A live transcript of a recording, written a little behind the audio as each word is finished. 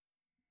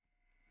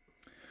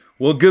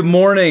Well, good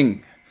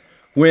morning.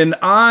 When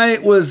I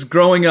was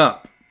growing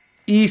up,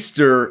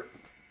 Easter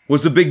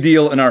was a big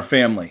deal in our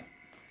family.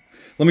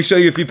 Let me show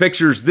you a few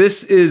pictures.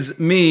 This is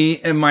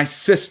me and my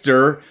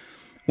sister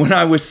when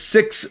I was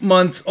 6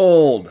 months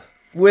old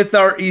with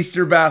our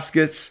Easter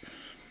baskets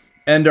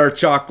and our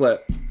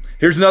chocolate.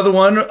 Here's another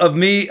one of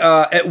me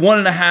at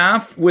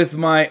 1.5 with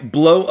my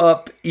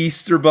blow-up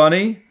Easter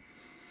bunny.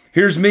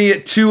 Here's me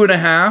at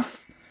 2.5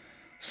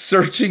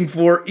 searching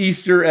for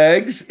Easter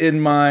eggs in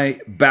my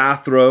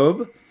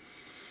bathrobe.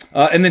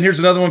 And then here's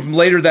another one from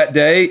later that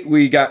day.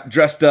 We got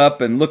dressed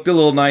up and looked a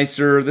little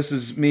nicer. This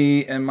is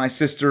me and my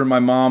sister and my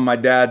mom. My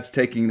dad's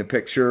taking the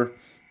picture.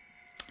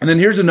 And then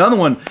here's another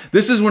one.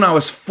 This is when I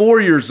was 4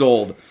 years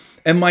old.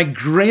 And my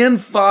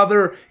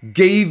grandfather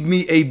gave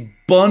me a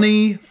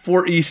bunny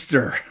for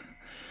Easter.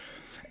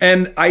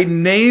 And I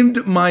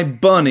named my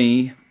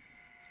bunny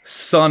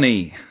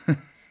Sunny.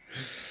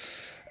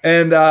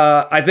 And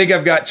I think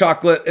I've got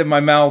chocolate in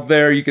my mouth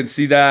there. You can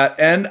see that.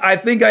 And I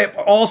think I'm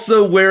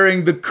also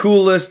wearing the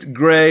coolest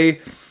gray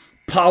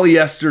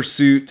polyester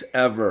suit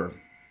ever.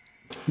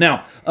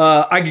 Now,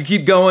 I could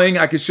keep going.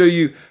 I could show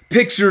you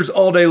pictures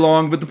all day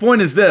long. But the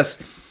point is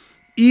this.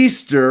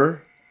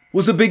 Easter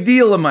was a big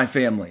deal in my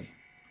family.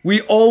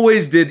 We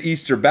always did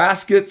Easter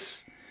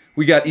baskets.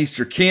 We got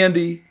Easter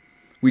candy.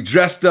 We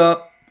dressed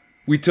up.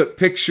 We took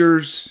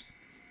pictures.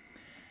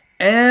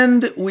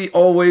 And we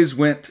always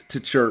went to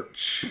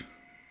church,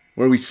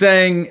 where we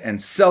sang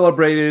and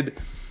celebrated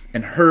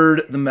and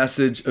heard the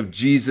message of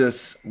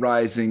Jesus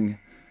rising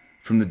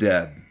from the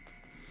dead.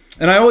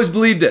 And I always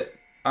believed it.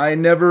 I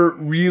never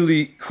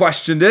really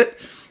questioned it.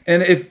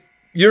 And if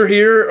you're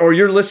here or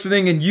you're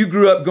listening and you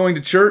grew up going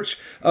to church,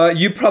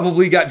 you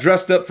probably got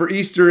dressed up for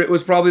Easter. It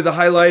was probably the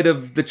highlight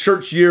of the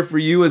church year for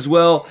you as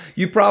well.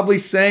 You probably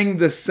sang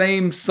the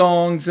same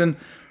songs and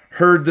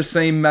heard the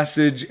same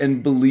message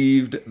and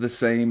believed the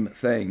same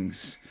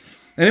things.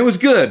 And it was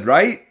good,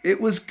 right?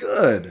 It was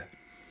good.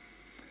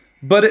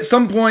 But at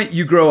some point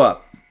you grow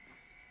up.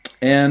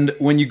 And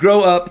when you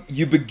grow up,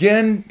 you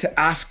begin to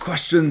ask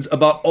questions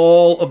about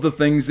all of the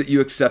things that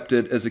you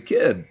accepted as a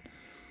kid.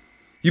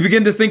 You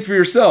begin to think for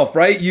yourself,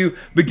 right? You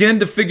begin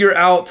to figure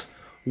out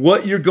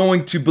what you're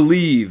going to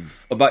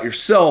believe about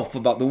yourself,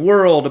 about the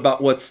world,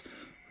 about what's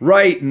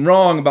right and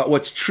wrong, about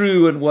what's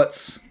true and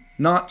what's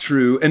not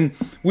true. And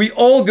we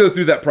all go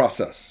through that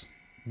process.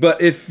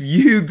 But if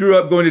you grew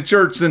up going to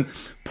church, then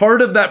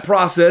part of that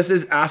process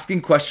is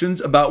asking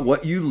questions about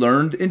what you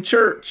learned in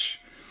church,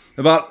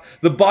 about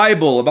the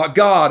Bible, about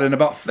God, and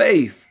about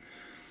faith.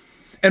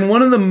 And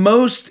one of the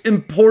most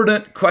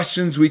important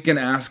questions we can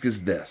ask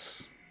is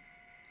this: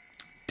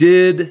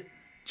 did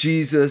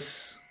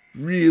Jesus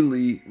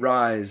really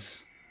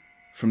rise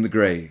from the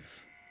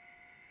grave?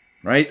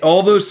 Right?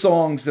 All those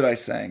songs that I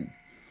sang,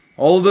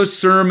 all of those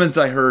sermons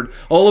I heard,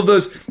 all of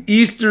those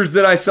Easters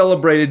that I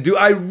celebrated, do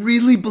I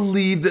really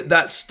believe that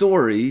that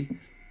story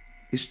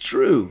is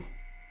true?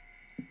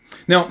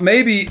 Now,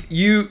 maybe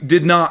you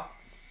did not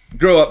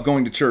grow up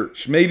going to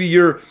church. Maybe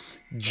your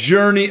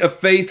journey of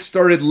faith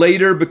started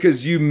later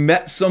because you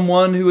met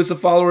someone who is a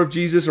follower of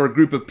Jesus, or a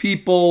group of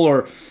people,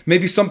 or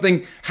maybe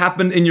something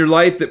happened in your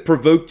life that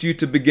provoked you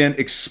to begin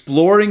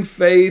exploring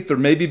faith, or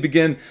maybe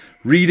begin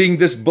reading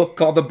this book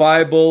called the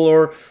Bible,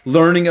 or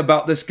learning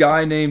about this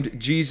guy named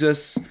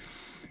Jesus.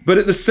 But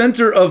at the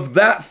center of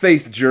that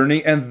faith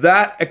journey and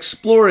that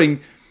exploring,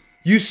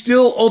 you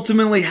still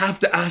ultimately have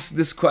to ask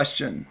this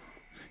question: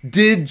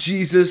 did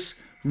Jesus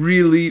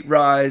really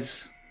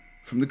rise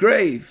from the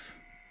grave?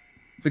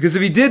 Because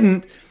if he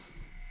didn't,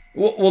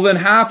 well, then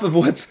half of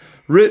what's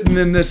written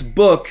in this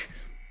book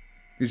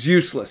is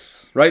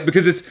useless, right?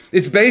 Because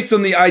it's based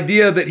on the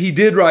idea that he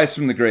did rise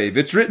from the grave.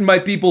 It's written by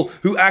people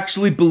who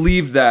actually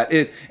believed that,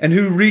 and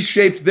who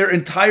reshaped their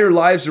entire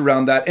lives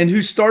around that, and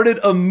who started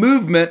a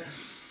movement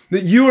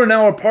that you are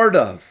now a part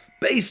of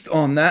based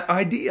on that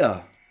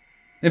idea.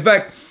 In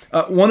fact,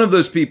 one of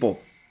those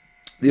people,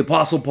 the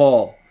Apostle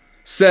Paul,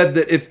 said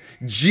that if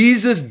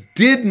Jesus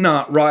did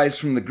not rise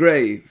from the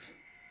grave,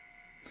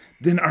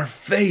 then our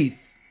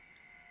faith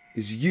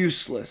is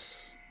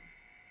useless.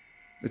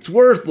 It's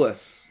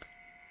worthless.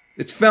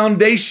 It's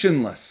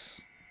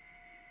foundationless.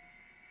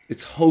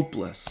 It's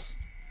hopeless.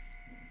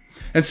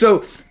 And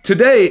so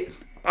today,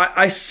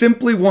 I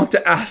simply want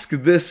to ask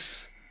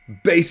this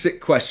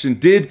basic question: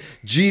 did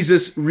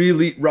Jesus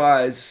really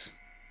rise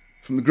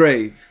from the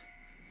grave?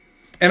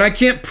 And I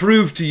can't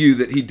prove to you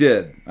that he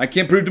did. I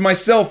can't prove to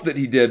myself that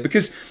he did,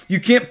 because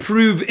you can't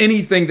prove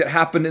anything that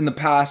happened in the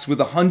past with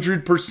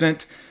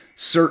 100%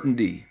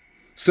 certainty.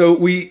 So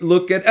we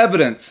look at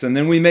evidence, and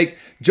then we make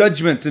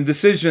judgments and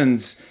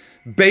decisions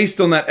based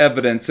on that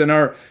evidence. And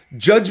our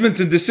judgments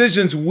and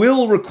decisions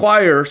will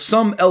require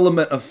some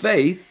element of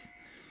faith,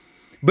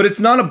 but it's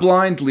not a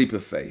blind leap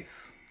of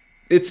faith.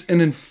 It's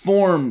an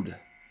informed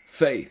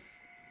faith.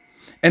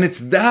 And it's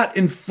that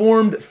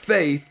informed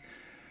faith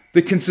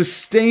that can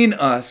sustain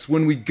us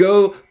when we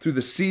go through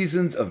the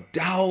seasons of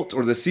doubt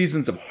or the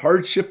seasons of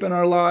hardship in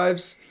our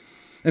lives.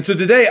 And so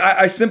today,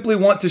 I simply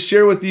want to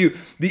share with you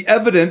the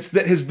evidence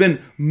that has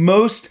been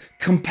most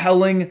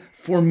compelling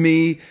for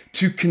me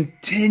to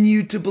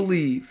continue to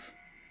believe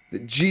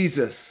that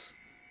Jesus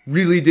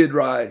really did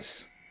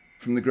rise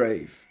from the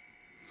grave.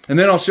 And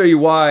then I'll share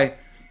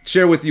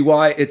with you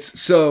why it's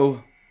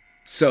so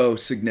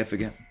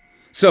significant.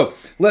 So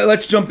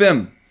let's jump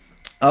in.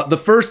 The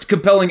first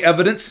compelling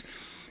evidence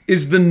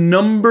is the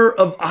number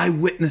of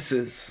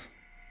eyewitnesses.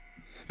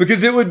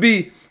 Because it would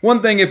be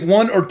one thing if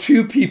one or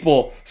two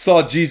people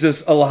saw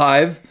Jesus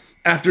alive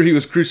after he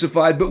was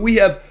crucified, but we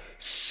have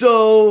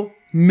so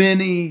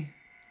many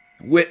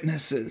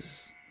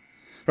witnesses,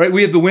 right?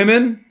 We have the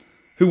women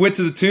who went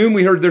to the tomb.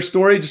 We heard their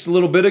story just a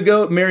little bit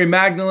ago. Mary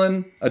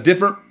Magdalene, a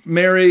different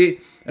Mary,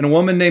 and a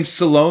woman named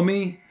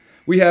Salome.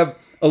 We have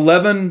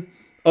 11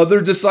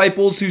 other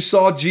disciples who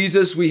saw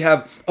Jesus. We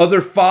have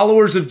other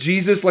followers of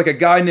Jesus, like a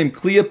guy named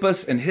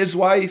Cleopas and his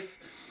wife.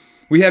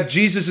 We have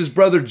Jesus'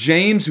 brother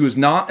James, who is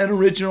not an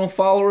original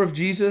follower of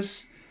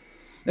Jesus.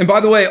 And by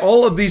the way,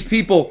 all of these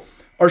people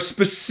are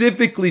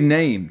specifically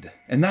named.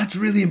 And that's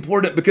really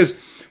important because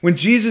when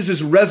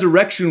Jesus'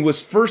 resurrection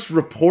was first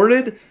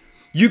reported,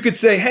 you could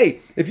say, hey,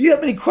 if you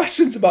have any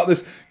questions about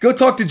this, go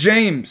talk to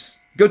James.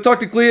 Go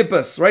talk to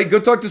Cleopas, right? Go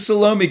talk to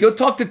Salome. Go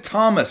talk to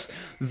Thomas.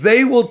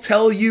 They will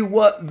tell you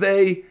what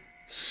they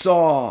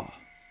saw.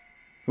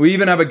 We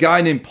even have a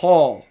guy named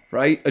Paul,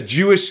 right? A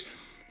Jewish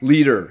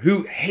leader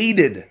who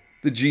hated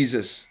the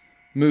Jesus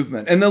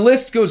movement. And the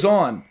list goes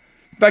on.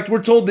 In fact,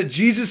 we're told that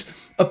Jesus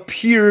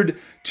appeared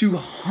to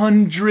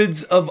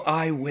hundreds of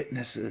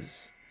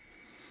eyewitnesses.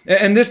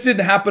 And this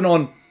didn't happen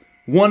on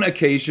one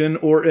occasion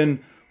or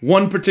in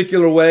one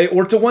particular way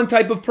or to one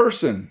type of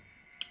person.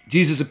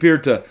 Jesus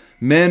appeared to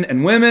men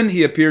and women.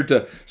 He appeared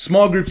to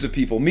small groups of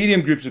people,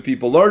 medium groups of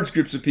people, large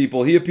groups of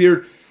people. He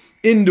appeared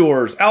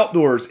indoors,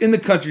 outdoors, in the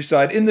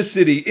countryside, in the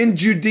city, in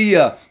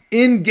Judea,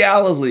 in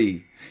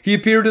Galilee. He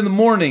appeared in the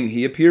morning.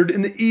 He appeared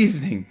in the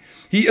evening.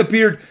 He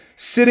appeared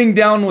sitting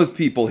down with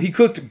people. He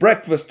cooked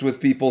breakfast with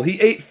people.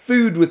 He ate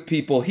food with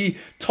people. He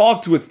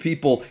talked with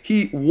people.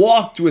 He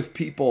walked with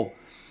people.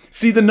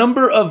 See, the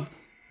number of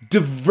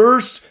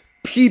diverse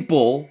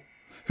people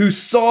who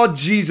saw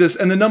Jesus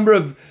and the number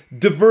of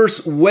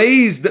diverse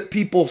ways that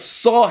people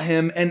saw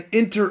him and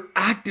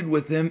interacted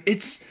with him,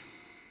 it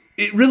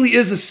really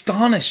is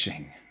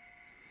astonishing.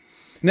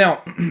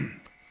 Now,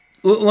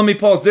 let me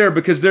pause there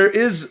because there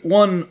is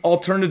one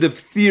alternative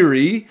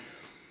theory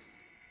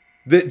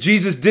that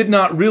Jesus did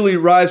not really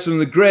rise from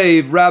the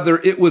grave. Rather,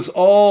 it was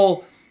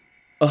all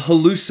a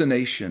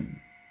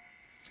hallucination.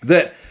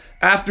 That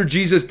after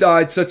Jesus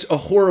died such a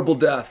horrible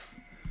death,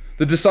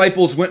 the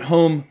disciples went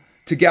home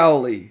to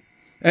Galilee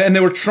and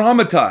they were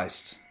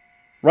traumatized,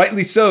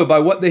 rightly so, by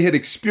what they had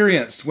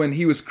experienced when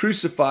he was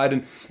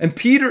crucified. And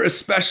Peter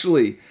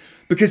especially,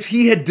 because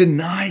he had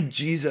denied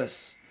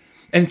Jesus.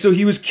 And so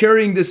he was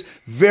carrying this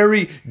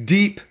very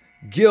deep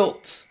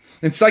guilt.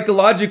 And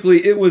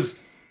psychologically, it was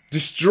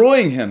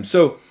destroying him.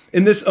 So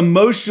in this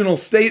emotional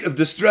state of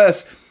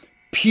distress,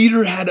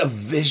 Peter had a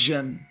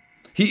vision.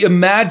 He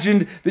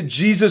imagined that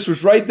Jesus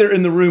was right there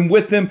in the room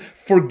with him,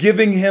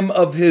 forgiving him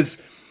of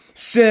his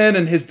sin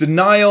and his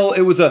denial.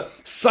 It was a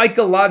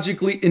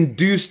psychologically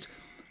induced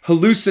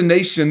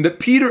hallucination that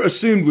Peter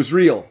assumed was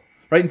real.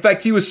 Right? In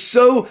fact, he was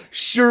so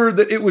sure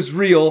that it was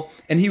real,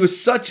 and he was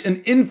such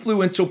an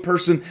influential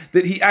person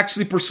that he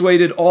actually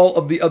persuaded all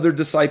of the other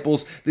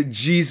disciples that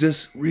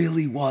Jesus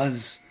really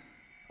was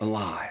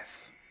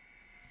alive.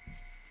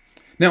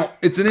 Now,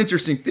 it's an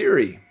interesting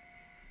theory,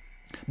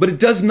 but it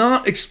does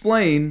not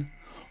explain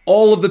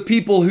all of the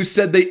people who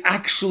said they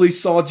actually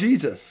saw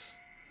Jesus.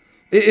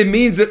 It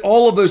means that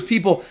all of those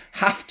people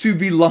have to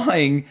be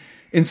lying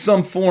in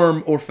some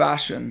form or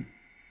fashion,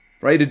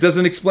 right? It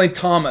doesn't explain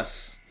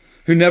Thomas,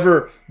 who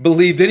never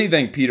believed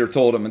anything Peter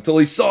told him until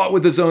he saw it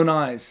with his own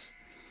eyes.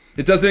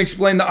 It doesn't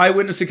explain the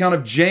eyewitness account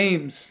of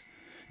James,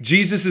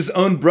 Jesus'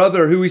 own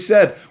brother, who he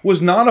said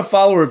was not a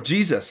follower of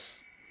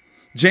Jesus.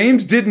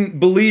 James didn't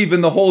believe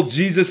in the whole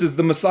Jesus is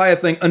the Messiah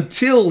thing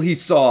until he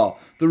saw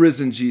the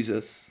risen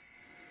Jesus.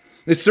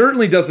 It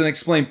certainly doesn't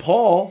explain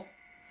Paul.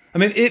 I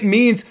mean, it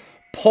means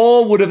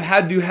Paul would have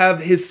had to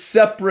have his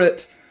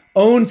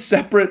own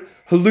separate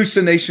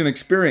hallucination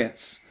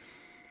experience.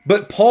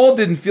 But Paul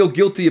didn't feel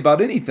guilty about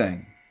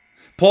anything.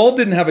 Paul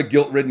didn't have a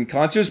guilt-ridden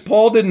conscience.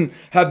 Paul didn't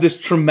have this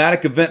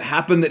traumatic event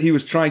happen that he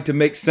was trying to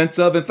make sense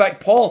of. In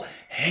fact, Paul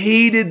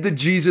hated the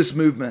Jesus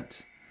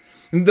movement.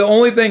 And the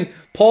only thing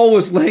Paul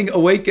was laying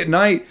awake at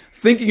night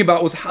thinking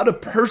about was how to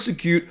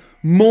persecute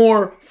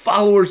more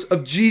followers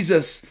of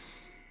Jesus.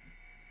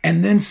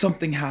 And then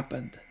something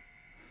happened.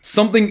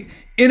 Something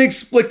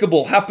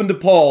inexplicable happened to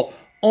Paul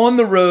on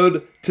the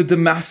road to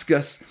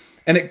Damascus.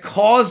 And it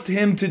caused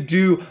him to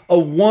do a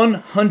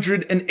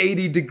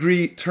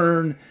 180-degree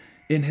turn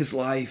in his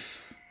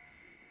life.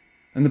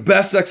 And the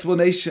best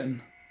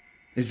explanation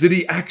is that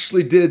he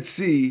actually did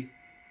see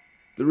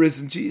the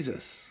risen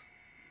Jesus.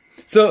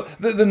 So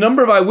the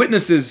number of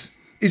eyewitnesses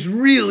is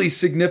really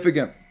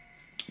significant.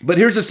 But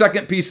here's a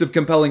second piece of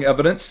compelling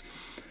evidence: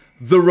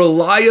 the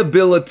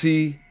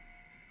reliability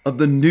of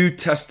the New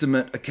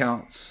Testament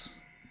accounts.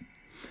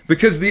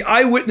 Because the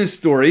eyewitness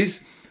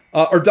stories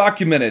are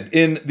documented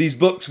in these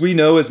books we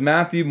know as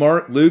Matthew,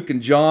 Mark, Luke,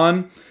 and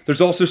John.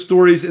 There's also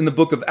stories in the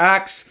book of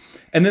Acts.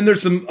 And then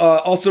there's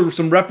also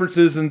some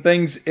references and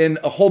things in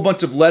a whole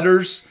bunch of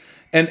letters.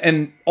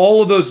 And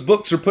all of those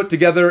books are put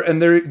together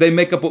and they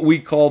make up what we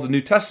call the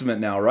New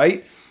Testament now,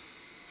 right?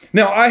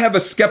 Now, I have a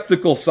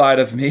skeptical side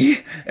of me,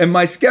 and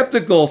my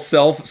skeptical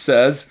self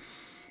says,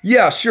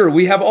 yeah, sure,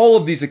 we have all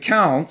of these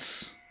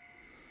accounts,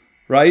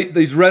 right?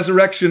 These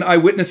resurrection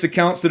eyewitness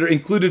accounts that are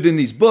included in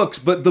these books,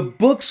 but the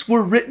books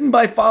were written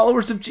by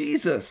followers of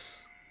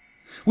Jesus.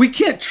 We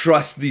can't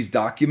trust these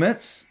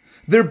documents.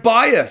 They're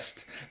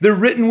biased. They're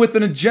written with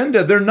an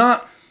agenda. They're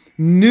not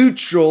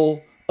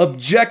neutral,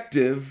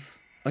 objective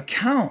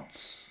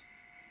accounts.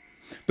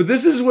 But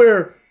this is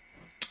where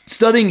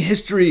studying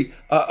history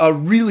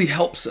really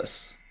helps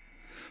us.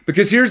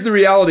 Because here's the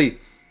reality.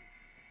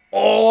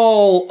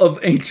 All of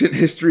ancient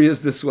history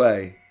is this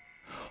way.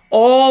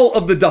 All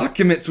of the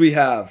documents we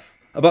have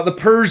about the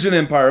Persian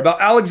Empire,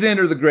 about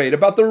Alexander the Great,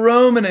 about the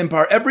Roman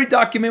Empire, every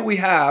document we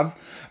have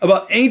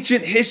about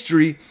ancient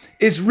history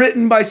is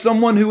written by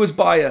someone who was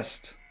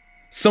biased,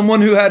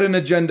 someone who had an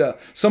agenda,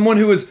 someone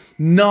who was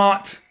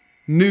not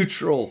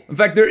neutral. In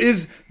fact, there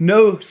is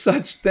no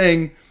such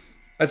thing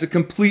as a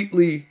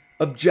completely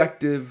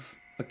objective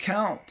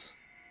account.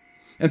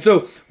 And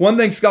so one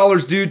thing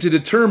scholars do to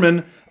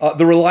determine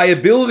the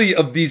reliability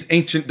of these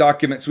ancient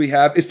documents we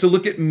have is to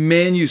look at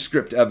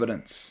manuscript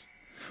evidence.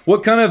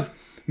 What kind of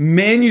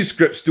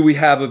manuscripts do we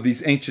have of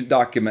these ancient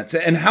documents?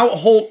 And how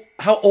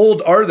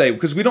old are they?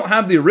 Because we don't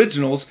have the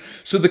originals.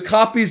 So the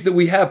copies that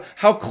we have,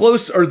 how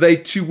close are they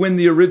to when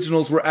the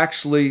originals were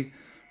actually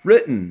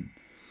written?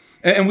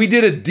 And we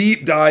did a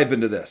deep dive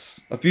into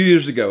this a few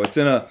years ago. It's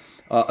in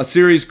a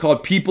series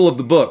called People of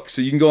the Book.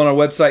 So you can go on our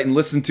website and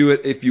listen to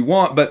it if you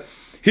want. But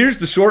here's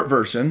the short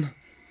version.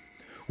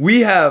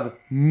 We have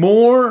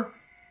more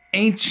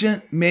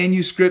ancient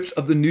manuscripts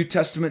of the New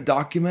Testament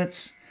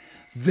documents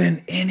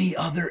than any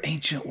other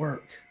ancient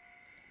work.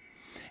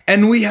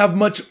 And we have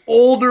much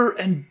older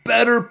and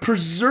better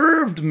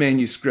preserved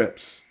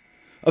manuscripts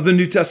of the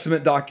New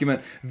Testament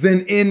document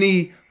than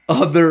any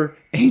other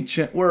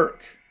ancient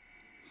work.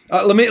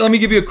 Let me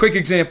give you a quick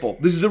example.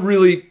 This is a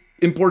really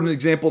important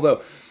example,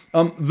 though.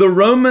 The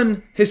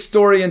Roman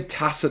historian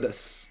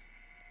Tacitus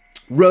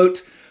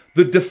wrote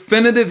the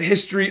definitive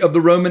history of the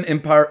Roman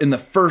Empire in the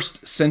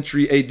 1st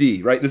century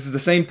AD, right? This is the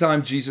same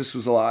time Jesus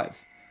was alive.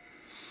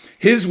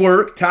 His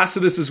work,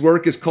 Tacitus's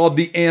work, is called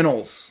the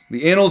Annals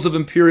of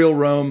Imperial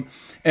Rome.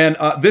 And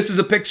this is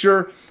a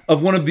picture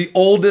of one of the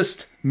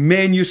oldest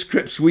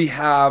manuscripts we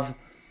have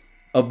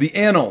of the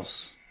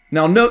Annals.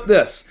 Now note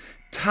this,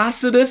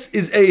 Tacitus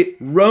is a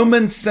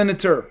Roman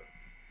senator.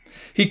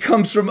 He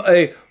comes from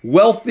a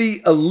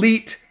wealthy,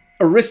 elite,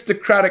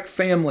 aristocratic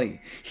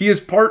family. He is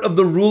part of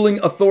the ruling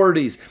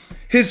authorities.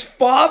 His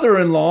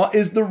father-in-law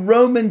is the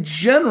Roman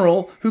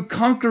general who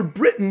conquered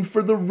Britain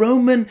for the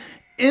Roman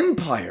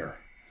Empire.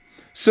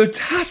 So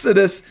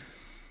Tacitus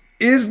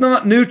is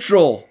not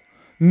neutral,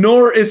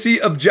 nor is he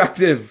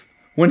objective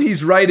when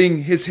he's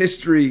writing his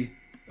history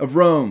of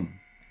Rome.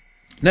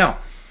 Now,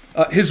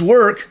 his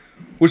work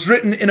was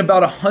written in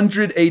about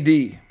 100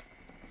 AD.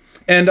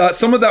 And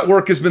some of that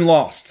work has been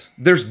lost.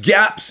 There's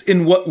gaps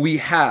in what we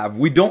have.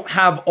 We don't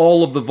have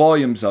all of the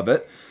volumes of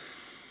it.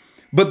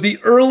 But the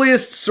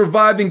earliest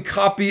surviving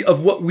copy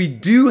of what we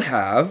do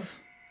have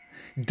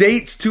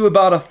dates to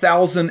about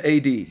 1000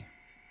 AD.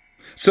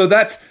 So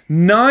that's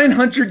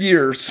 900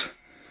 years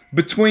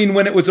between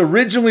when it was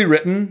originally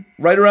written,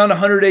 right around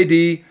 100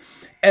 AD,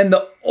 and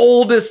the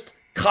oldest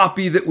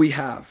copy that we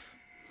have.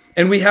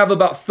 And we have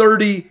about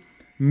 30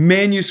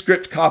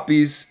 manuscript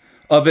copies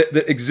of it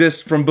that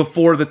exist from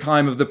before the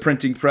time of the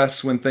printing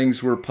press when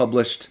things were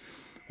published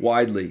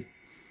widely.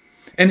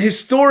 And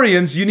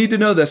historians, you need to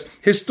know this,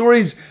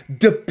 historians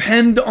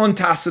depend on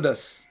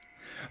Tacitus.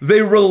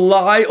 They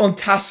rely on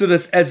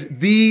Tacitus as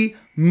the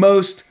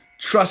most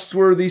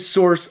trustworthy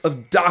source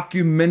of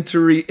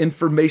documentary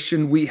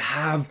information we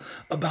have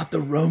about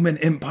the Roman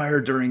Empire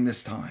during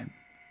this time.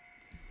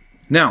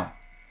 Now,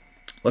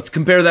 let's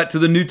compare that to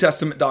the New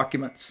Testament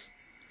documents,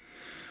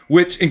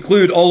 which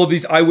include all of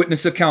these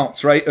eyewitness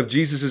accounts, right, of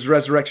Jesus'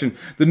 resurrection.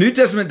 The New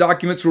Testament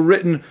documents were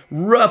written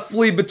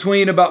roughly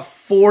between about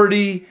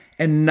 40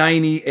 and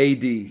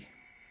 90 AD.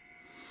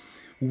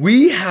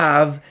 We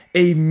have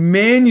a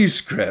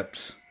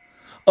manuscript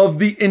of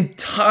the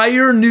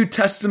entire New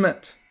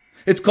Testament.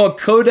 It's called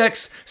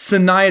Codex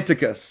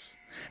Sinaiticus,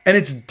 and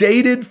it's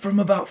dated from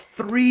about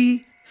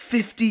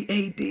 350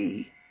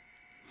 AD.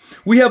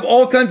 We have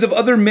all kinds of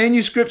other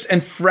manuscripts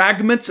and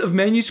fragments of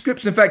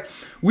manuscripts. In fact,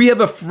 we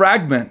have a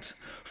fragment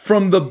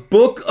from the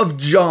book of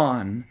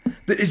John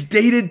that is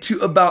dated to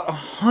about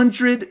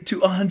 100 to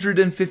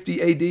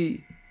 150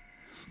 AD.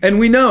 And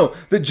we know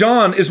that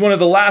John is one of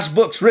the last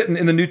books written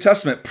in the New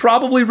Testament,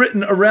 probably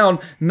written around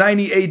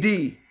 90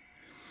 AD.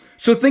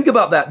 So think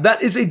about that.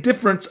 That is a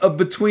difference of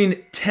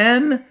between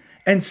 10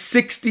 and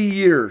 60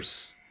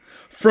 years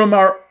from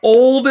our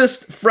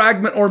oldest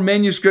fragment or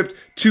manuscript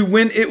to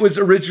when it was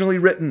originally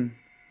written.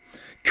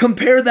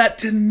 Compare that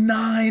to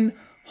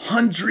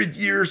 900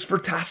 years for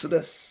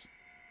Tacitus.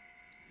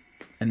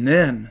 And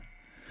then,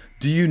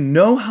 do you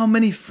know how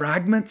many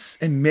fragments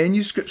and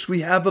manuscripts we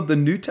have of the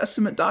New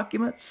Testament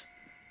documents?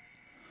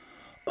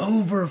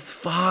 Over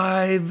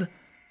 5,000.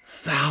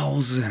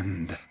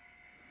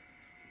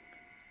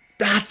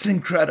 That's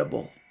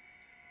incredible.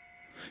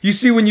 You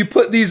see, when you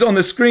put these on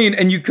the screen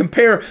and you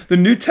compare the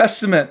New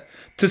Testament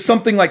to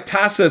something like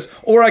Tacitus,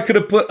 or I could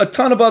have put a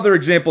ton of other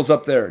examples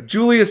up there,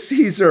 Julius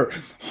Caesar,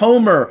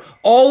 Homer,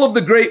 all of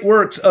the great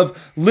works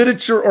of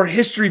literature or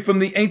history from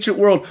the ancient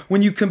world,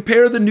 when you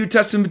compare the New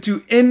Testament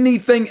to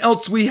anything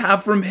else we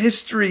have from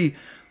history,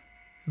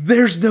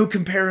 there's no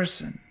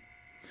comparison.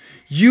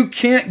 You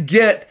can't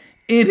get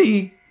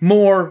any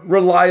more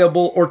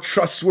reliable or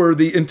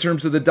trustworthy in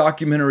terms of the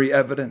documentary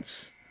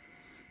evidence.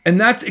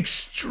 And that's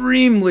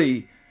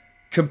extremely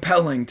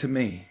compelling to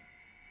me.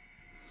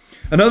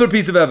 Another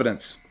piece of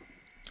evidence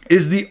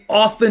is the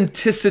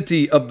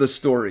authenticity of the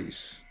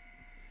stories,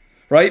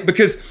 right?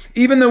 Because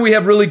even though we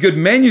have really good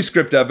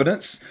manuscript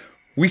evidence,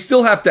 we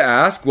still have to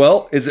ask,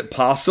 well, is it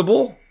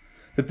possible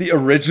that the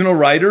original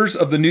writers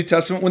of the New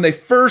Testament, when they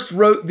first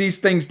wrote these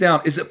things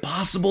down, is it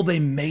possible they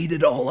made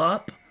it all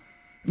up?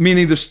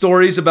 Meaning the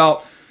stories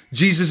about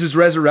Jesus'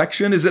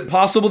 resurrection? Is it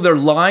possible they're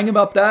lying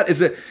about that?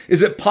 Is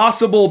it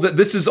possible that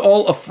this is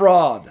all a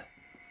fraud?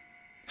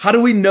 How do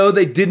we know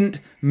they didn't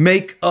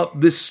make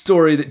up this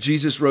story that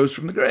Jesus rose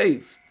from the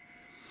grave?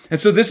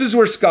 And so this is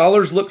where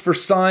scholars look for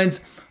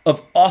signs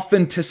of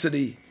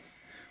authenticity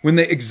when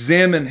they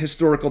examine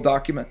historical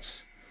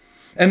documents.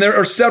 And there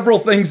are several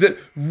things that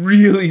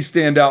really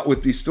stand out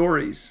with these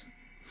stories.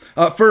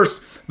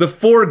 First, the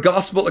 4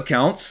 gospel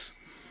accounts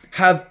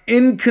have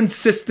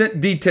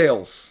inconsistent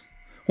details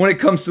when it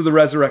comes to the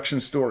resurrection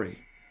story.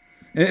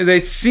 And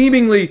they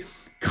seemingly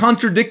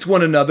contradict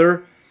one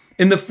another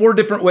in the 4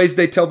 different ways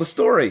they tell the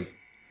story.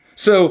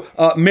 So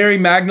Mary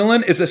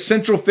Magdalene is a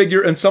central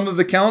figure in some of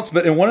the accounts,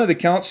 but in one of the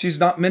accounts, she's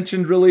not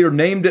mentioned really or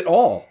named at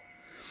all.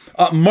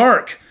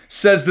 Mark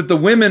says that the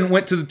women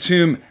went to the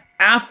tomb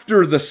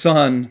after the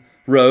sun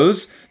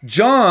rose.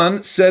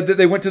 John said that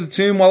they went to the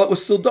tomb while it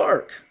was still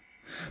dark.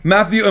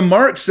 Matthew and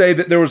Mark say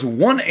that there was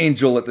 1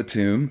 angel at the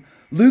tomb.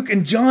 Luke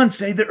and John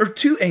say there are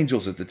 2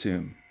 angels at the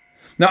tomb.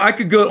 Now, I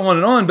could go on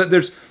and on, but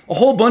there's a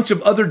whole bunch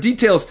of other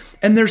details,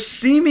 and they're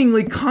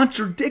seemingly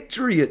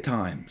contradictory at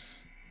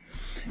times.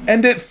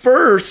 And at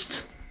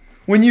first,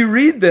 when you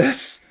read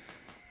this,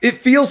 it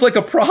feels like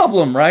a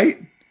problem,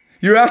 right?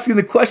 You're asking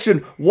the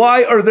question,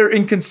 why are there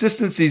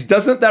inconsistencies?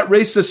 Doesn't that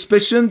raise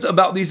suspicions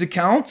about these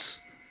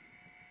accounts?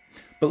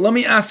 But let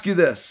me ask you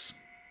this.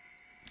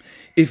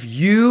 If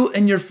you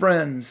and your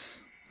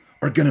friends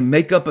are going to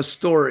make up a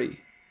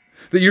story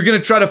that you're going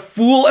to try to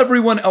fool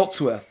everyone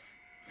else with,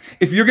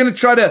 if you're going to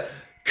try to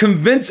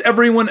convince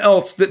everyone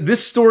else that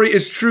this story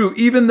is true,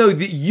 even though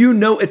that you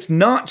know it's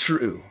not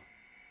true,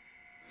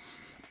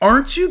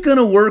 aren't you going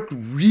to work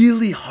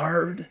really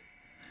hard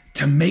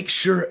to make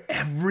sure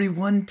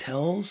everyone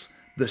tells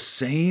the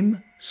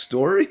same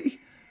story?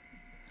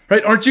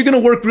 Right? Aren't you going to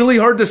work really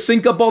hard to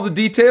sync up all the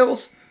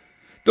details?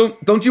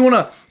 Don't you want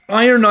to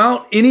iron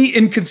out any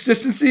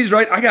inconsistencies,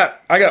 right? I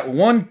got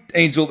 1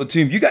 angel at the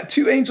tomb. You got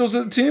 2 angels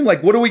at the tomb?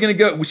 Like, what are we going to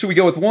go? Should we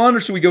go with 1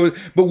 or should we go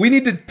with, but we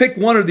need to pick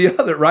one or the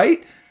other,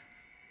 right?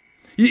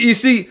 You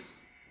see,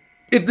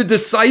 if the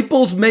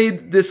disciples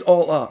made this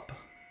all up,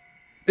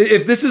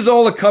 if this is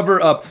all a cover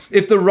up,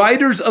 if the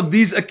writers of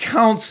these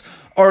accounts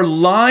are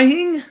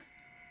lying,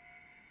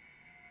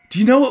 do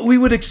you know what we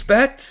would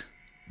expect?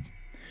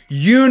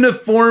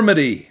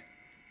 Uniformity,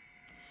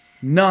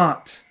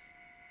 not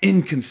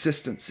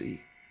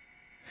inconsistency.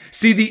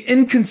 See, the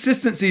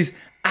inconsistencies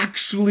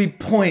actually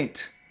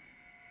point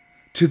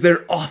to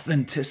their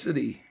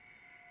authenticity.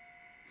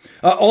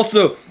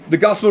 Also, the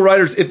gospel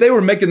writers, if they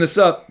were making this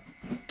up,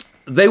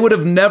 they would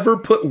have never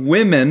put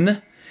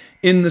women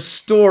in the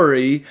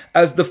story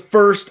as the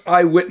first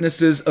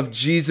eyewitnesses of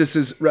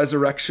Jesus'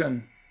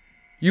 resurrection.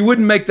 You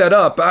wouldn't make that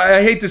up.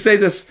 I hate to say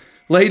this,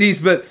 ladies,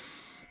 but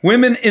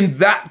women in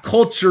that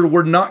culture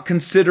were not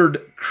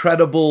considered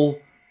credible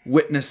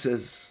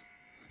witnesses.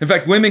 In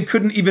fact, women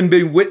couldn't even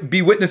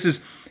be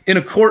witnesses in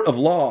a court of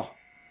law.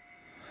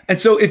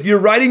 And so if you're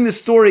writing this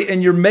story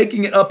and you're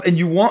making it up and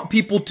you want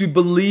people to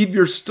believe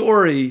your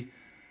story,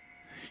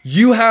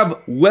 you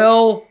have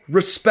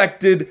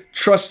well-respected,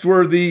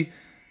 trustworthy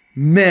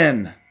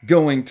men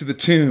going to the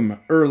tomb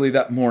early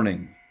that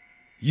morning.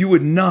 You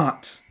would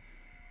not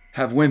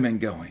have women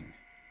going.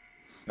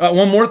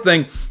 One more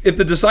thing, if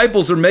the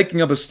disciples are making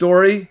up a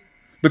story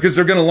because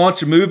they're going to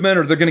launch a movement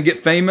or they're going to get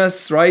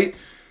famous, right?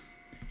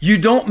 You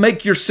don't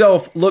make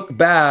yourself look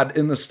bad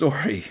in the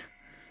story.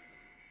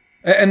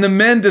 And the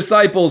men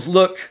disciples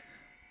look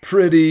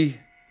pretty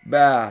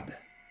bad.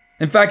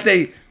 In fact,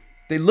 they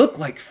look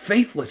like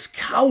faithless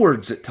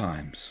cowards at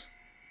times.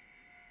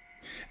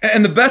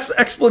 And the best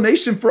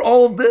explanation for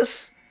all of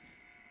this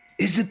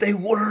is that they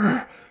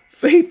were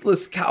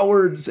faithless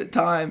cowards at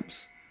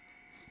times.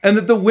 And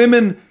that the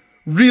women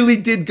really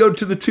did go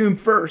to the tomb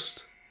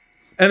first.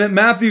 And that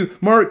Matthew,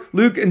 Mark,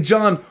 Luke, and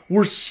John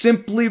were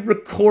simply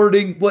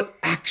recording what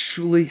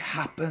actually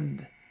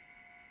happened.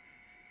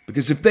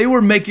 Because if they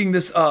were making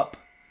this up,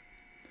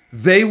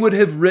 they would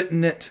have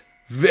written it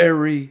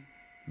very,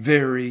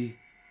 very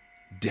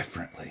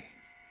differently.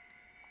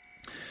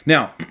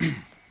 Now,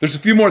 there's a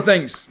few more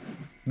things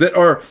that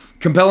are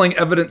compelling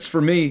evidence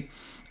for me.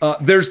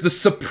 There's the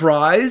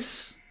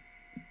surprise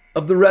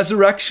of the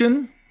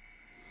resurrection.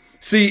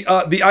 See,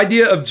 the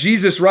idea of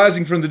Jesus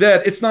rising from the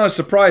dead, it's not a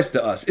surprise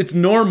to us. It's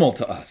normal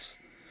to us.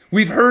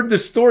 We've heard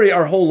this story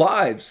our whole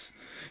lives.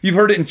 You've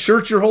heard it in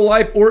church your whole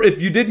life, or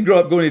if you didn't grow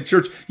up going to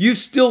church, you've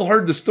still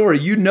heard the story.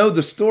 You know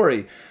the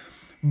story.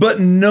 But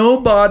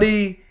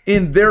nobody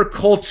in their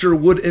culture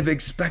would have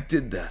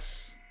expected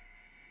this.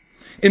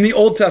 In the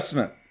Old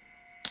Testament,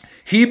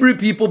 Hebrew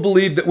people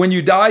believed that when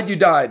you died, you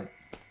died.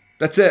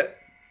 That's it.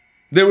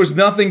 There was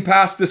nothing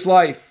past this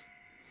life.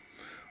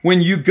 When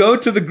you go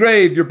to the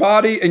grave, your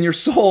body and your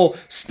soul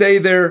stay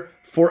there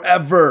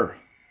forever.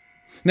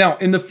 Now,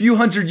 in the few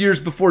hundred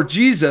years before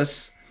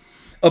Jesus,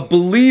 a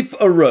belief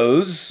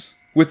arose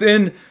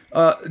within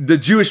the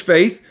Jewish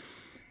faith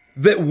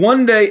that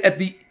one day at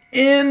the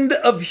end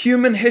of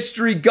human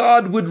history,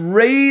 God would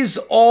raise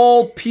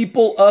all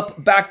people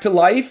up back to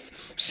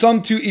life,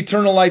 some to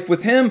eternal life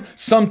with him,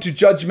 some to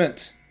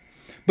judgment.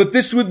 But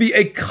this would be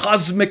a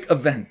cosmic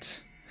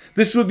event.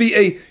 This would be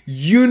a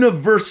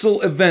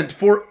universal event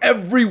for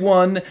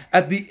everyone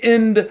at the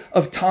end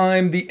of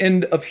time, the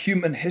end of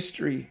human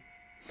history.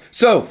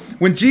 So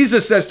when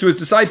Jesus says to his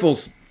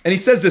disciples, and he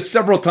says this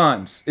several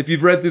times, if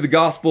you've read through the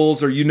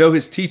Gospels or you know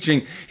his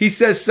teaching, he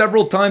says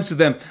several times to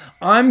them,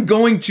 I'm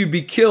going to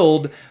be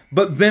killed,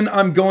 but then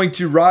I'm going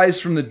to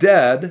rise from the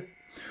dead.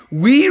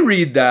 We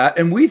read that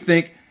and we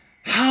think,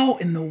 how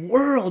in the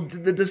world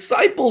did the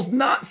disciples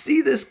not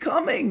see this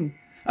coming?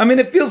 I mean,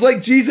 it feels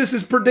like Jesus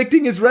is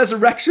predicting his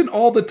resurrection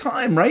all the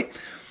time, right?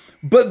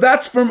 But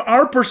that's from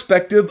our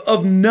perspective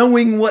of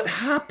knowing what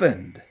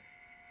happened.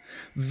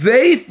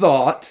 They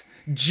thought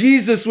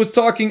Jesus was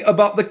talking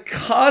about the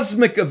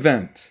cosmic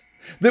event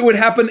that would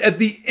happen at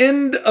the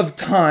end of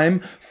time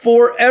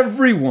for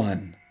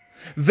everyone.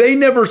 They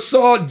never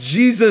saw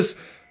Jesus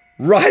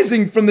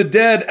rising from the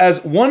dead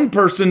as one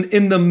person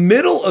in the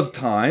middle of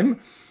time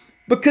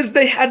because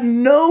they had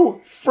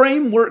no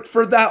framework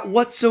for that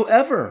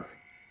whatsoever.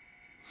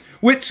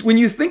 Which, when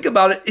you think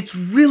about it, it's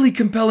really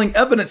compelling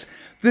evidence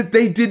that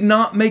they did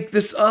not make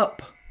this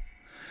up.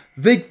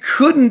 They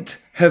couldn't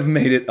have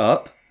made it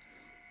up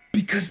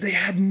because they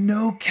had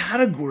no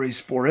categories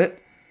for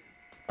it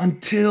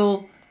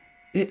until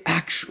it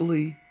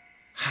actually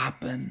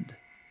happened.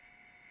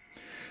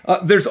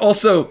 There's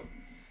also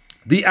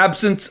the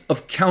absence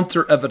of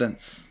counter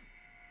evidence.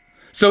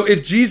 So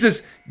if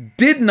Jesus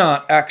did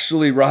not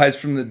actually rise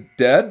from the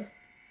dead,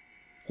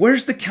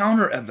 where's the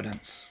counter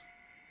evidence?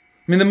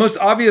 I mean, the most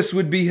obvious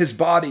would be his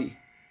body.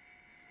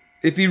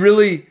 If he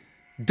really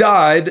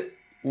died,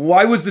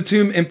 why was the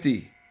tomb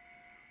empty?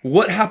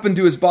 What happened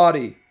to his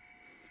body?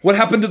 What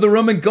happened to the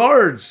Roman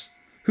guards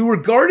who were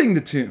guarding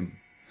the tomb?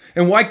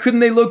 And why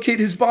couldn't they locate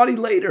his body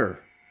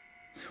later?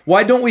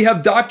 Why don't we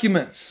have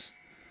documents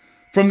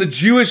from the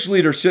Jewish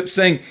leadership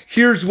saying,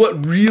 here's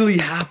what really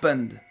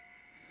happened?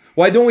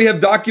 Why don't we have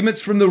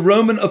documents from the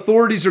Roman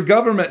authorities or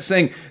government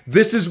saying,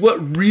 this is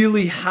what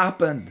really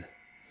happened?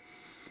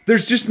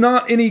 There's just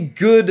not any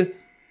good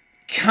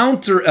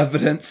counter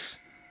evidence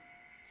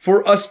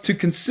for us to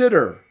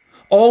consider.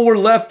 All we're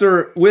left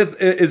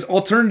with is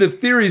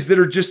alternative theories that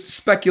are just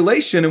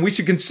speculation, and we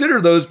should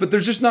consider those, but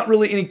there's just not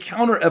really any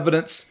counter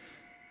evidence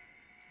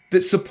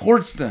that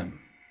supports them.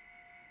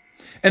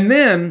 And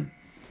then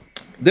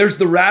there's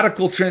the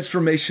radical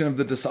transformation of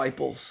the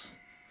disciples.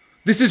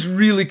 This is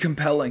really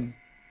compelling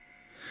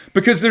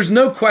because there's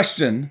no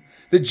question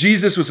that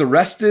Jesus was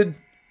arrested,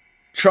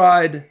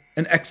 tried,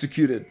 and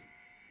executed.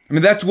 I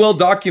mean, that's well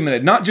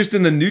documented, not just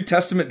in the New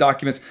Testament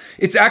documents.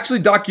 It's actually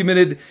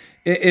documented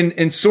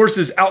in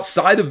sources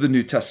outside of the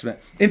New Testament.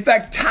 In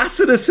fact,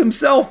 Tacitus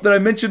himself, that I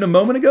mentioned a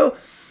moment ago,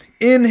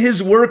 in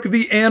his work,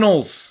 The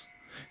Annals,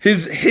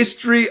 his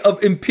history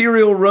of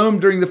imperial Rome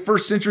during the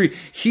first century,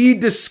 he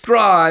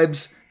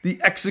describes the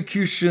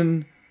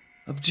execution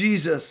of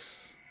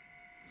Jesus.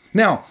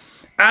 Now,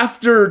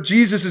 after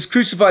Jesus is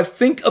crucified,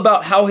 think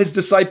about how his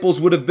disciples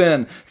would have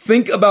been.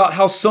 Think about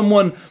how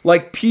someone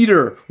like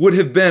Peter would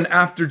have been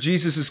after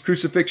Jesus'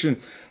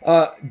 crucifixion.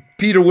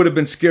 Peter would have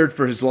been scared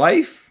for his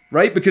life,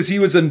 right? Because he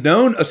was a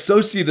known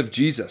associate of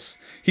Jesus.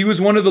 He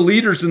was one of the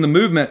leaders in the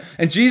movement,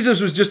 and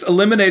Jesus was just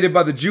eliminated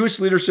by the Jewish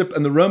leadership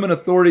and the Roman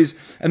authorities,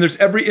 and there's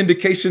every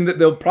indication that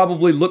they'll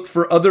probably look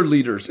for other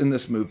leaders in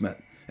this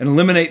movement and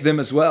eliminate them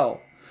as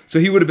well. So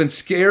he would have been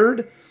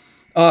scared.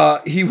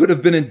 He would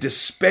have been in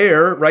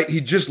despair, right?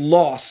 He just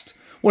lost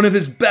one of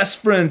his best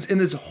friends in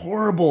this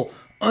horrible,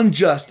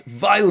 unjust,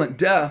 violent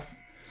death.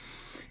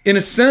 In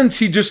a sense,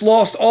 he just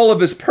lost all of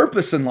his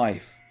purpose in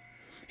life.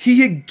 He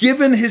had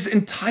given his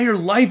entire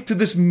life to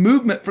this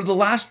movement for the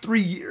last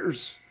 3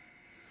 years.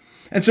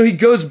 And so he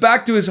goes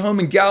back to his home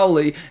in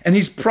Galilee, and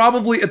he's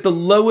probably at the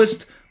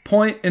lowest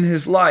point in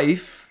his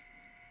life.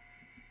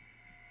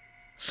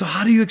 So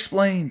how do you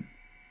explain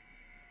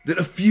that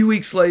a few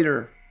weeks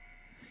later,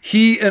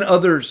 he and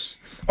others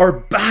are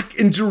back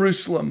in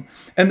Jerusalem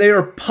and they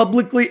are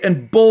publicly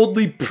and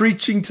boldly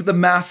preaching to the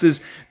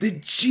masses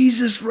that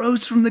Jesus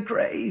rose from the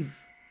grave?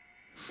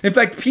 In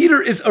fact,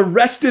 Peter is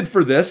arrested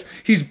for this.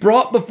 He's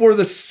brought before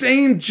the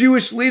same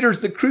Jewish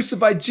leaders that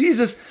crucified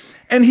Jesus,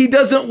 and he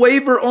doesn't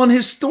waver on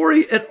his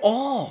story at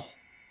all.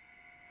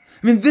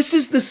 I mean, this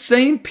is the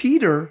same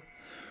Peter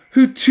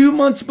who 2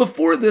 months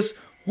before this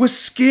was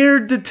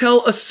scared to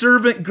tell a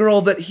servant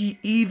girl that he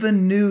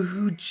even knew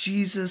who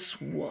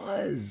Jesus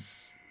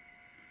was.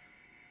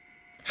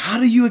 How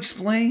do you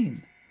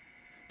explain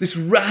this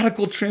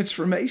radical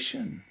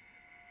transformation?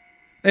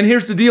 And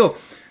here's the deal.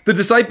 The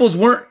disciples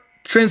weren't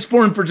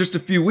transformed for just a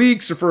few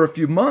weeks or for a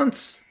few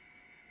months.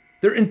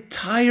 Their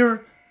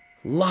entire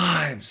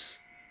lives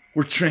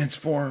were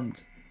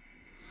transformed.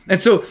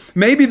 And so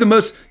maybe the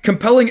most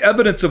compelling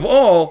evidence of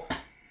all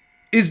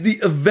is the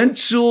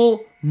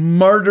eventual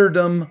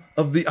martyrdom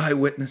of the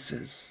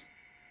eyewitnesses.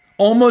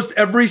 Almost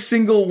every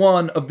single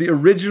one of the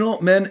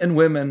original men and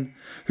women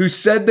who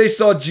said they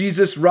saw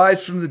Jesus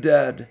rise from the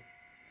dead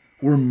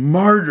were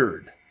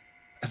martyred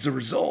as a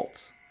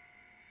result.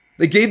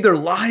 They gave their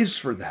lives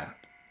for that.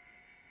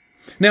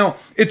 Now,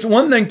 it's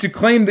one thing to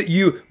claim that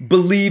you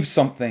believe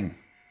something,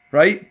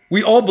 right?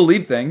 We all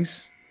believe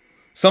things.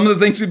 Some of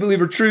the things we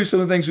believe are true,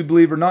 some of the things we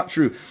believe are not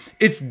true.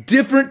 It's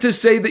different to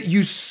say that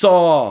you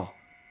saw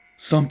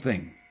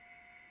something.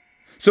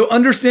 So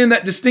understand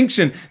that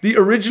distinction. The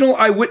original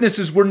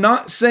eyewitnesses were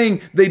not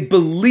saying they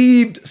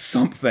believed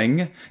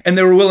something and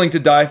they were willing to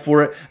die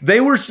for it. They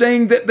were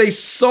saying that they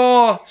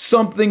saw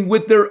something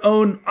with their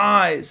own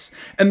eyes.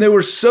 And they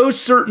were so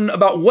certain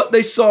about what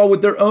they saw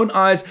with their own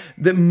eyes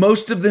that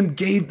most of them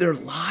gave their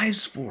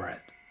lives for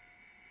it.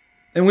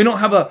 And we don't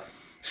have a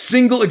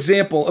single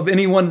example of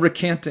anyone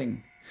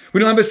recanting. We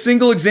don't have a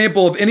single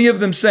example of any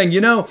of them saying,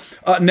 now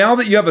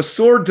that you have a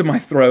sword to my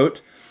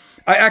throat,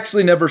 I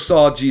actually never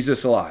saw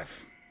Jesus alive.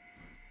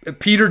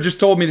 Peter just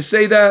told me to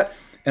say that,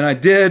 and I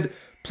did.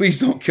 Please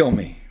don't kill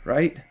me,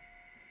 right?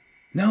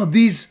 No,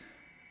 these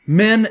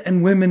men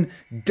and women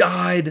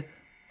died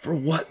for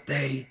what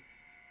they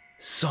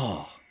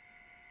saw.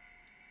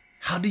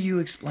 How do you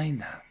explain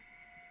that?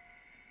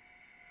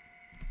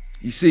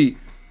 You see,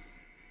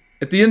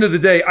 at the end of the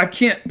day, I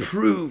can't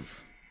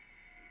prove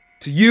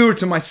to you or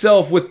to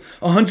myself with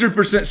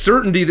 100%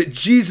 certainty that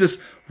Jesus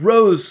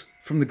rose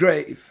from the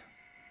grave.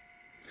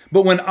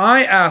 But when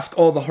I ask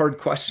all the hard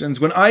questions,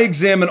 when I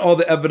examine all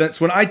the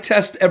evidence, when I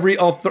test every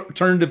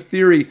alternative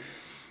theory,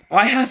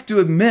 I have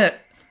to admit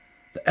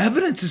the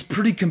evidence is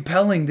pretty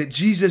compelling that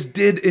Jesus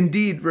did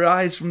indeed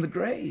rise from the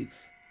grave.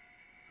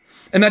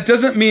 And that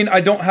doesn't mean I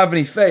don't have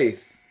any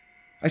faith.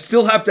 I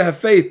still have to have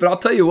faith, but I'll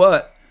tell you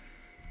what,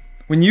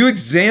 when you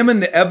examine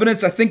the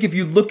evidence, I think if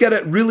you look at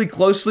it really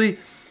closely,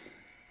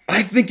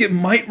 I think it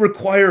might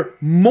require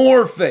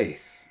more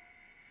faith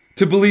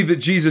to believe that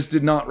Jesus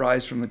did not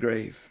rise from the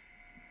grave.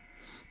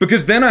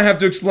 Because then I have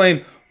to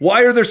explain,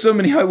 why are there so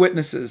many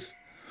eyewitnesses?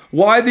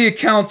 Why the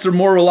accounts are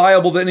more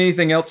reliable than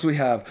anything else we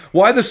have?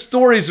 Why the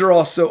stories are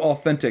all so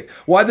authentic?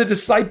 Why the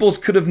disciples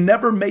could have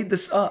never made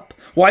this up?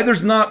 Why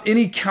there's not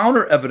any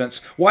counter evidence?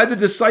 Why the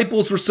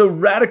disciples were so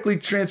radically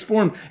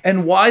transformed?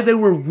 And why they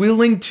were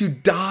willing to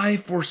die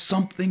for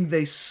something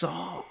they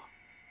saw?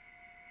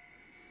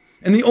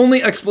 And the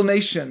only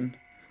explanation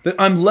that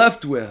I'm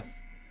left with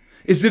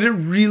is that it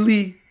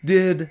really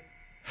did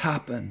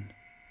happen.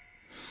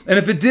 And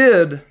if it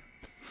did,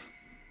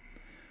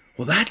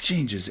 well, that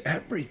changes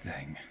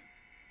everything.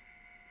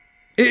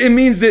 It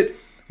means that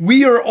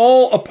we are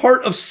all a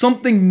part of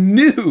something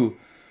new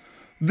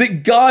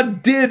that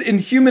God did in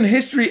human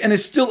history and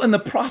is still in the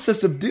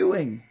process of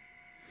doing.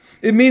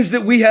 It means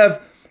that we have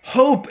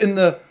hope in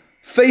the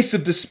face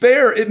of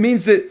despair. It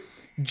means that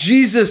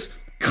Jesus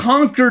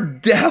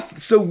conquered death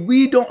so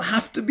we don't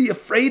have to be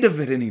afraid of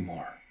it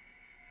anymore.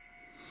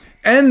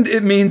 And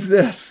it means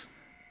this.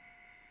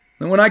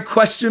 And when I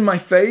question my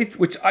faith,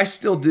 which I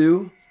still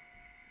do,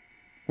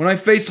 when I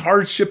face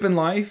hardship in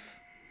life,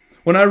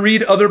 when I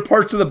read other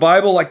parts of the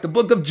Bible, like the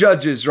book of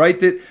Judges, right,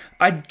 that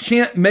I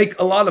can't make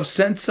a lot of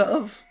sense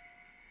of,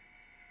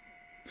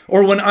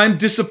 or when I'm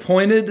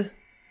disappointed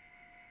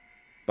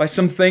by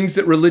some things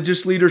that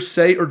religious leaders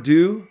say or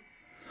do,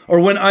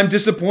 or when I'm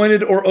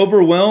disappointed or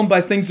overwhelmed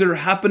by things that are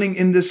happening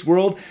in this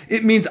world,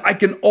 it means I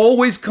can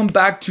always come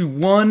back to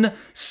one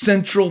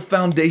central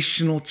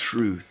foundational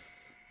truth.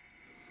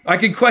 I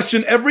can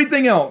question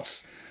everything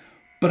else,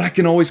 but I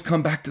can always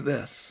come back to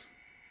this.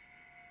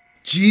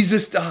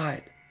 Jesus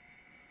died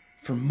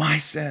for my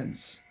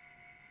sins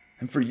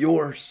and for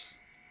yours.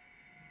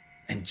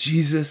 And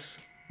Jesus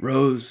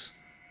rose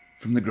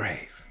from the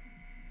grave.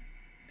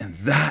 And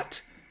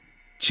that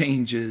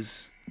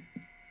changes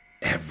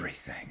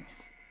everything.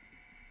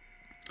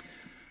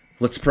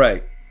 Let's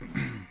pray.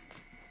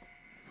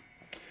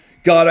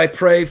 God, I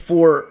pray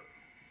for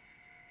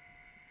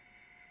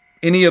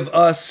any of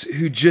us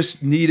who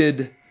just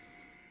needed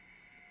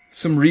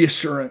some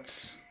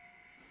reassurance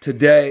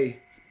today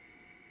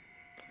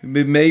who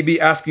may be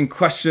asking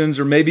questions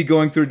or maybe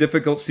going through a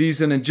difficult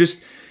season and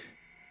just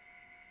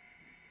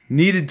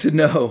needed to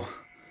know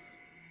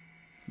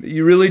that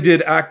you really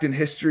did act in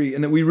history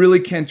and that we really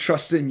can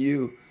trust in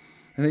you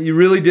and that you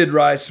really did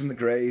rise from the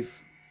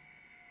grave.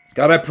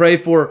 God, I pray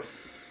for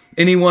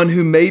anyone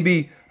who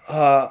maybe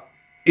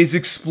is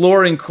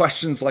exploring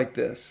questions like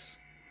this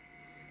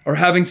or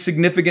having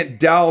significant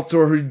doubts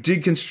or who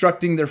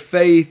deconstructing their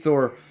faith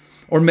or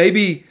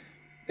maybe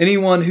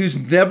anyone who's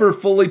never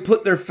fully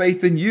put their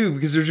faith in you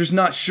because they're just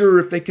not sure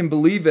if they can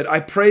believe it. I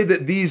pray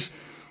that these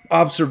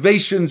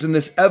observations and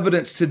this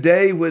evidence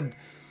today would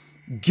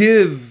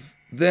give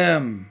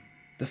them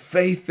the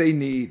faith they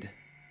need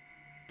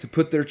to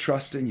put their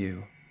trust in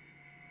you.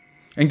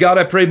 And God,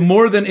 I pray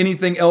more than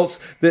anything else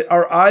that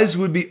our eyes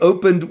would be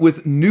opened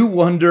with new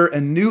wonder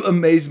and new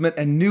amazement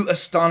and new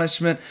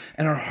astonishment,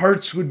 and our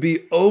hearts would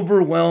be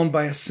overwhelmed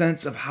by a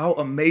sense of how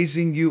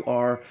amazing you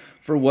are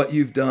for what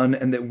you've done,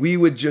 and that we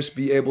would just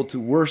be able to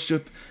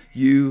worship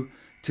you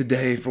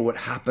today for what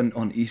happened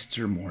on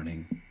Easter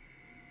morning.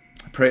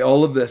 I pray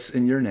all of this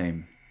in your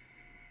name.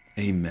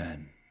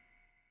 Amen.